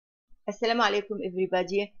Assalamu alaikum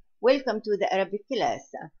everybody. Welcome to the Arabic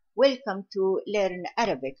class. Welcome to Learn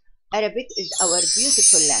Arabic. Arabic is our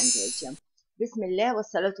beautiful language. Bismillah wa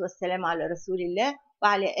salatu wa salam ala Rasulillah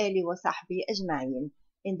wa ala alihi wa sahbihi ajma'in.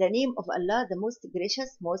 In the name of Allah, the most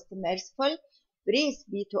gracious, most merciful, praise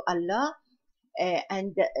be to Allah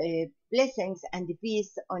and blessings and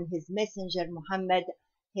peace on his messenger Muhammad,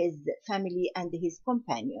 his family and his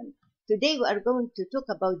companion. Today we are going to talk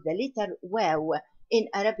about the letter Waw in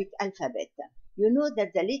Arabic alphabet. You know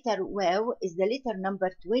that the letter Waw is the letter number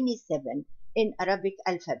 27 in Arabic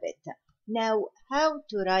alphabet. Now, how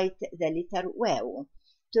to write the letter Waw?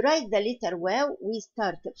 To write the letter Waw, we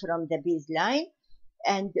start from the baseline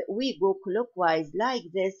and we go clockwise like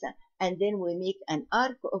this, and then we make an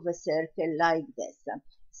arc of a circle like this.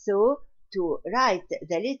 So, to write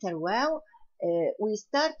the letter Waw, we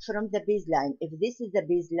start from the baseline. If this is the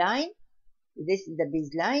baseline, this is the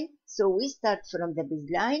baseline. So we start from the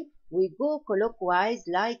baseline, we go clockwise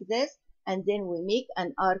like this, and then we make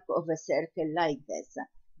an arc of a circle like this.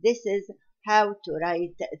 This is how to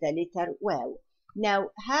write the letter Waw. Now,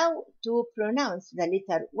 how to pronounce the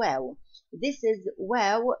letter Waw? This is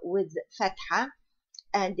Waw with fatha,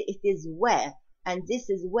 and it is Wa, and this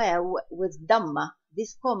is Waw with Dhamma.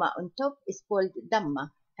 This comma on top is called Dhamma,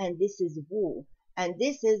 and this is Wu, and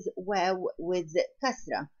this is Waw with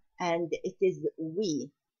Kasra, and it is we.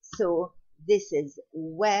 So this is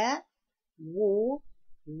Wa, Wu,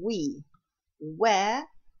 we. Wa,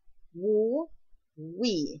 Wu,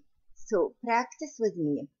 we. So practice with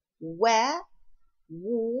me. Wa,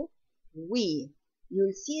 Wu, we.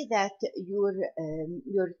 You'll see that your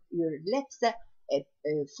lips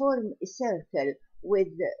form a circle with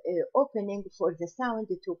opening for the sound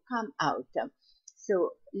to come out. So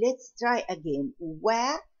let's try again.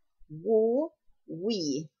 Wa, Wu,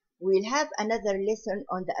 we. We'll have another lesson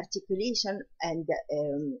on the articulation and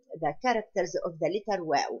the characters of the letter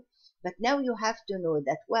Waw. But now you have to know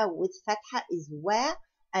that Waw with fatha is Wa,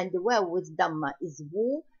 and Waw with Dhamma is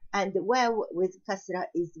Wu, and Waw with Kasra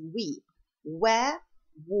is we. Wa,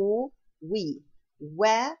 Wu, we.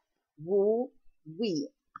 Wa, Wu, we.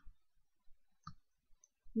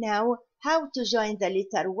 Now, how to join the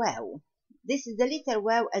letter Waw? This is the letter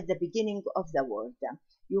Waw at the beginning of the word.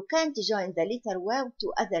 You can't join the letter Waw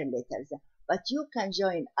to other letters, but you can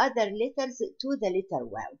join other letters to the letter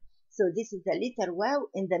Waw. So this is the letter Waw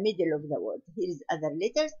in the middle of the word. Here is other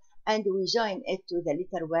letters, and we join it to the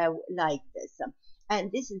letter Waw like this. And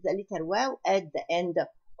this is the letter Waw at the end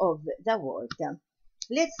of the word.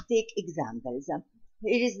 Let's take examples.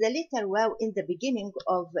 Here is the letter Waw in the beginning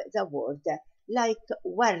of the word, like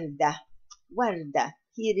Warda. Warda.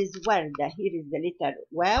 Here is Warda. Here is the letter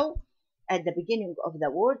Waw at the beginning of the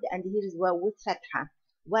word, and here is Waw with fatha.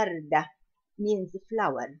 Warda means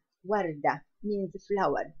flower. Warda means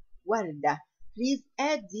flower. Warda. Please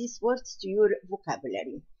add these words to your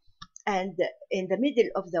vocabulary. And in the middle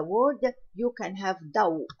of the word, you can have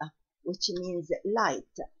daw, which means light.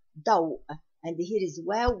 Daw. And here is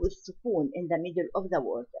Waw with sukoon in the middle of the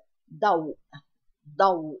word. Daw.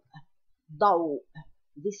 Daw. Daw.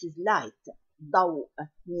 This is light. Daw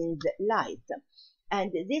means light. And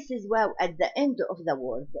this is Waw at the end of the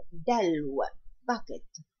word. Dalwa, bucket.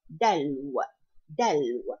 Dalwa,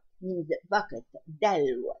 dalwa means bucket.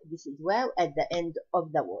 Dalwa. This is Waw at the end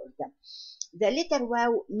of the word. The letter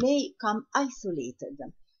Waw may come isolated.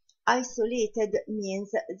 Isolated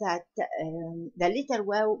means that the letter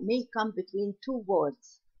Waw may come between two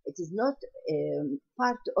words. It is not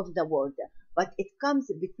part of the word, but it comes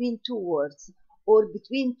between two words or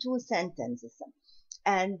between two sentences,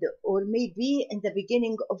 and or maybe in the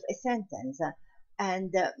beginning of a sentence,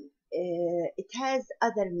 and it has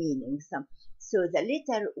other meanings. So the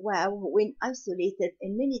letter Waw, when isolated,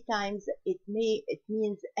 and many times it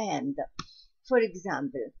means and. For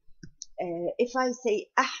example, if I say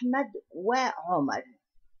Ahmad wa Umar,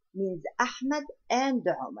 means Ahmad and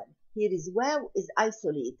Umar. Here is Waw is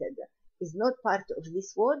isolated, is not part of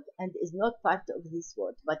this word and is not part of this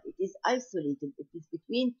word, but it is isolated. It is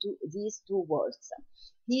between these two words.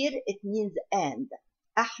 Here it means and.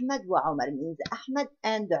 Ahmad wa Umar means Ahmad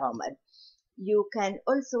and Umar. You can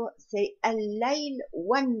also say Al-Layl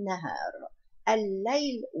wan-Nahar.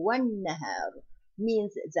 Al-Layl wan-Nahar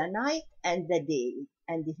means the night and the day.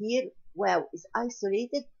 And here Waw is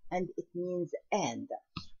isolated and it means and.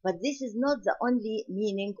 But this is not the only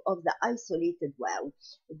meaning of the isolated Waw.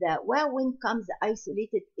 The Waw, when comes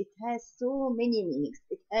isolated, it has so many meanings.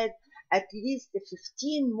 It has at least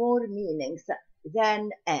 15 more meanings than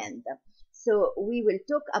and. So we will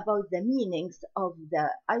talk about the meanings of the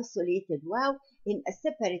isolated Waw in a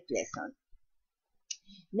separate lesson.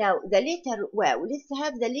 Now the letter wow. Let's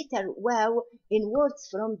have the letter wow in words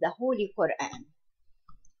from the Holy Quran.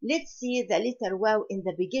 Let's see the letter wow in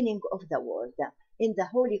the beginning of the word. In the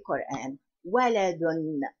Holy Quran,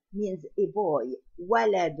 waladun means a boy.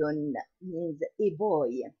 Waladun means a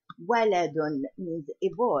boy. Waladun means a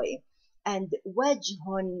boy. And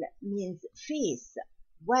wajhun means face.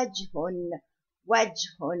 Wajhun,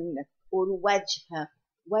 wajhun, or wajha,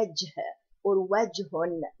 wajha, or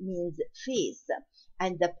wajhun means face.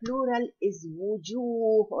 And the plural is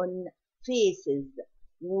wujuhun, faces.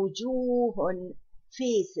 Wujuhun,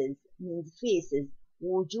 faces means faces.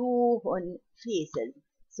 Wujuhun, faces.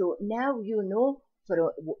 So now you know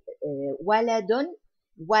for waladun,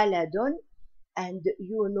 waladun, and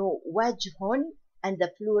you know wajhun, and the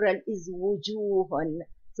plural is wujuhun.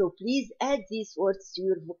 So please add these words to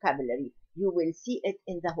your vocabulary. You will see it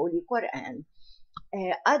in the Holy Quran.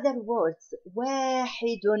 Other words,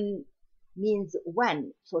 wahidun means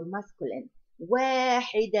one for masculine.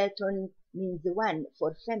 Wahidatun means one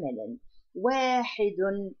for feminine.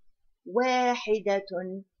 Wahidun,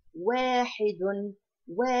 wahidatun, wahidun,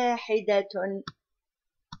 wahidatun.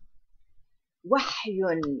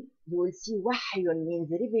 Wahyun, you will see wahyun means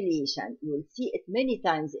revelation. You will see it many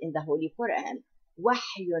times in the Holy Quran.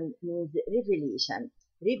 Wahyun means revelation,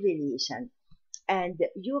 revelation. And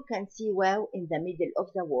you can see wow in the middle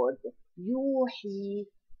of the word. Yuhi,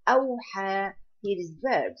 awha, here is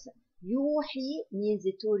verbs. Yuhi means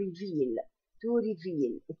to reveal, to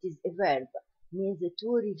reveal. It is a verb, means to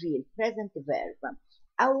reveal, present verb.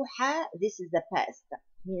 Awha, this is the past,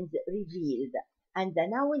 means revealed. And the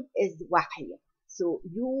noun is wahi. So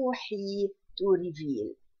yuhi, to reveal.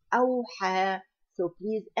 Awha, so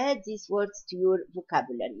please add these words to your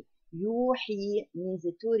vocabulary. Yuhi means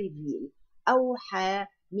to reveal. Awha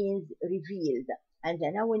means revealed, and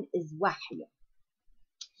the noun is wahy.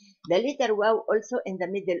 The letter waw also in the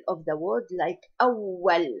middle of the word, like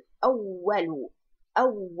awwal, awwalu,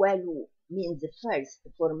 awwalu means first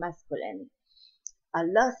for masculine.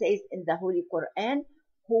 Allah says in the Holy Quran,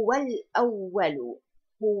 huwal awwalu,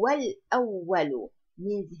 huwal awwalu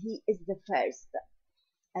means he is the first,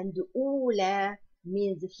 and ula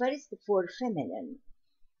means first for feminine.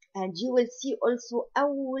 And you will see also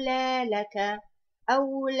أولى لك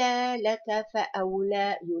أولى لك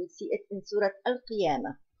فأولى. You will see it in Surah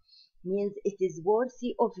Al-Qiyamah. Means it is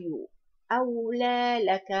worthy of you. أولى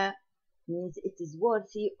لك means it is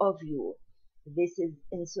worthy of you. This is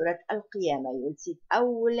in Surah Al-Qiyamah. You will see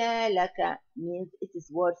أولى لك means it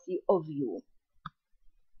is worthy of you.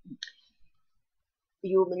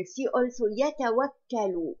 You will see also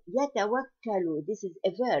يتوكل, يتوكل. This is a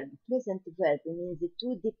verb, present verb. It means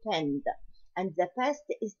to depend. And the past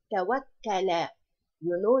is tawakkala.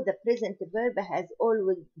 You know the present verb has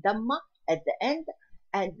always dhamma at the end,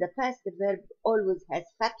 and the past verb always has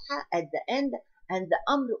fatha at the end, and the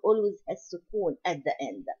amr always has sukoon at the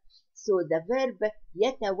end. So the verb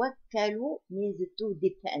yatawakkalu means to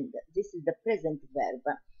depend. This is the present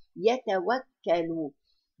verb. Yatawakkalu.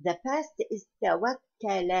 The past is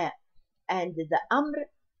tawakkala, and the amr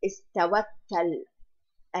is tawakkal,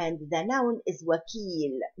 and the noun is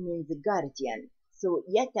wakil, means guardian. So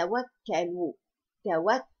yatawakkalu,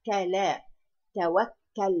 tawakkala,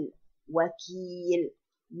 tawakkal, wakil.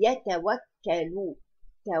 Yatawakkalu,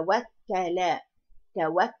 tawakkala,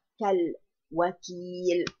 tawakkal,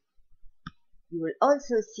 wakil. You will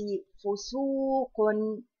also see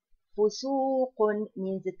fusuqun. Fusuqun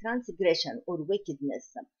means transgression or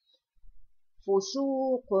wickedness.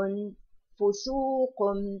 Fusuqun,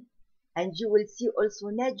 fusuqun. And you will see also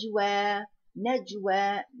najwa.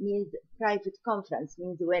 Najwa means private conference,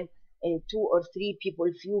 means when two or three people,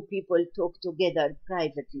 few people talk together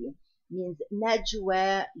privately. Means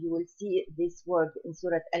najwa. You will see this word in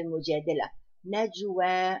Surah Al-Mujadala.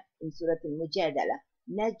 Najwa in Surah Al-Mujadala.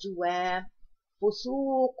 Najwa.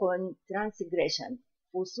 Fusuqun, transgression.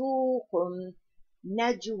 Fusuqun,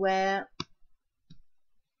 najwa.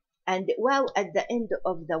 And wow at the end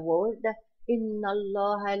of the word, Inna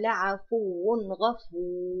Allah la'afuun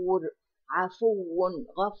ghafur. Afuun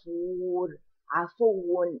ghafur.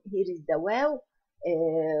 Afuun. Here is the wow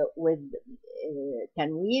with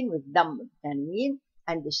tanween, with dam, tanween,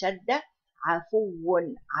 and the shadda.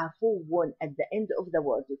 Afuun, afuun at the end of the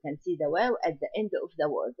word. You can see the wow at the end of the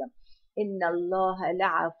word. Inna Allah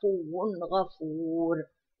la'afuun ghafur.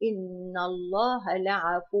 Inna Allah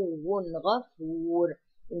la'afuun ghafur.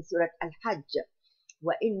 In Surah Al-Hajj.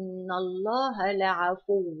 وَإِنَّ اللَّهَ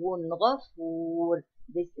لَعَفُوٌّ غَفُورٌ.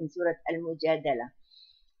 This in Surah Al-Mujadala.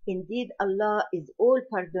 Indeed, Allah is all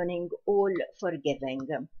pardoning, all forgiving.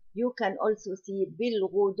 You can also see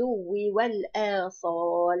بِالْغُدُوِّ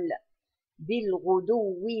وَالْآصَالِ. بالغدو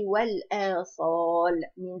والآصال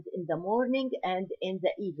means in the morning and in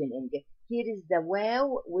the evening. Here is the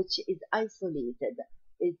wow, which is isolated.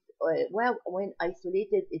 It's wow, when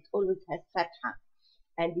isolated it always has fatha.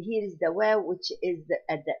 And here is the wow, which is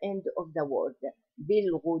at the end of the word.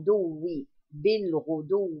 بالغدو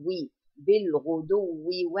بالغدو بالغدو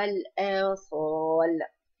والآصال.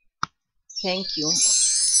 Thank you.